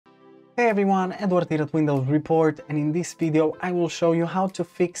Hey everyone, Edward here at Windows Report, and in this video I will show you how to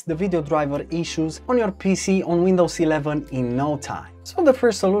fix the video driver issues on your PC on Windows 11 in no time. So the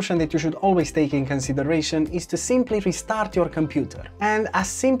first solution that you should always take in consideration is to simply restart your computer. And as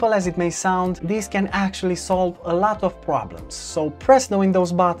simple as it may sound, this can actually solve a lot of problems. So press the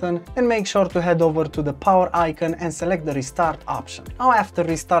Windows button and make sure to head over to the power icon and select the restart option. Now after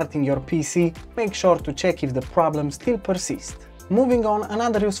restarting your PC, make sure to check if the problem still persists. Moving on,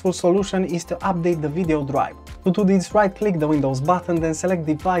 another useful solution is to update the video driver. To do this, right-click the Windows button, then select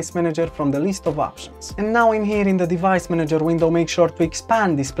Device Manager from the list of options. And now in here in the Device Manager window, make sure to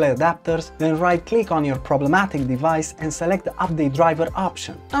expand Display Adapters, then right-click on your problematic device and select the Update Driver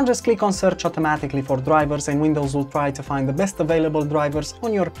option. Now just click on Search automatically for drivers and Windows will try to find the best available drivers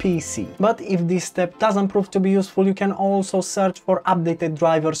on your PC. But if this step doesn't prove to be useful, you can also search for updated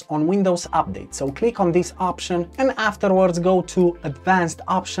drivers on Windows Update. So click on this option and afterwards go to Advanced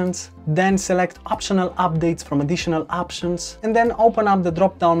Options, then select Optional Updates from Additional Options, and then open up the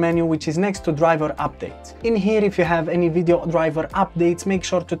drop-down menu which is next to Driver Updates. In here, if you have any video driver updates, make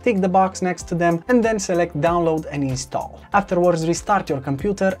sure to tick the box next to them and then select Download and Install. Afterwards, restart your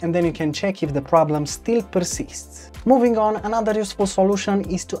computer and then you can check if the problem still persists. Moving on, another useful solution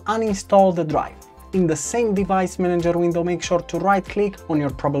is to uninstall the driver. In the same Device Manager window, make sure to right-click on your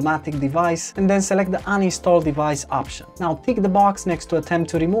problematic device and then select the Uninstall Device option. Now tick the box next to attempt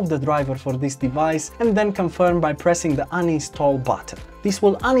to remove the driver for this device and then confirm by pressing the Uninstall button. This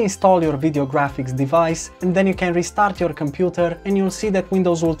will uninstall your video graphics device and then you can restart your computer and you'll see that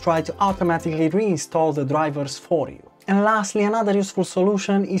Windows will try to automatically reinstall the drivers for you. And lastly, another useful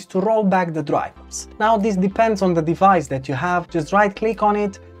solution is to roll back the drivers. Now this depends on the device that you have. Just right-click on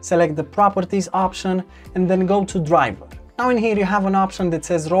it, select the Properties option and then go to Driver. Now in here you have an option that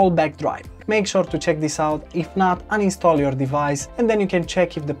says Rollback Driver. Make sure to check this out. If not, uninstall your device and then you can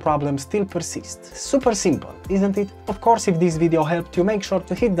check if the problem still persists. Super simple, isn't it? Of course, if this video helped you, make sure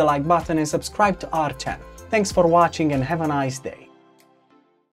to hit the like button and subscribe to our channel. Thanks for watching and have a nice day.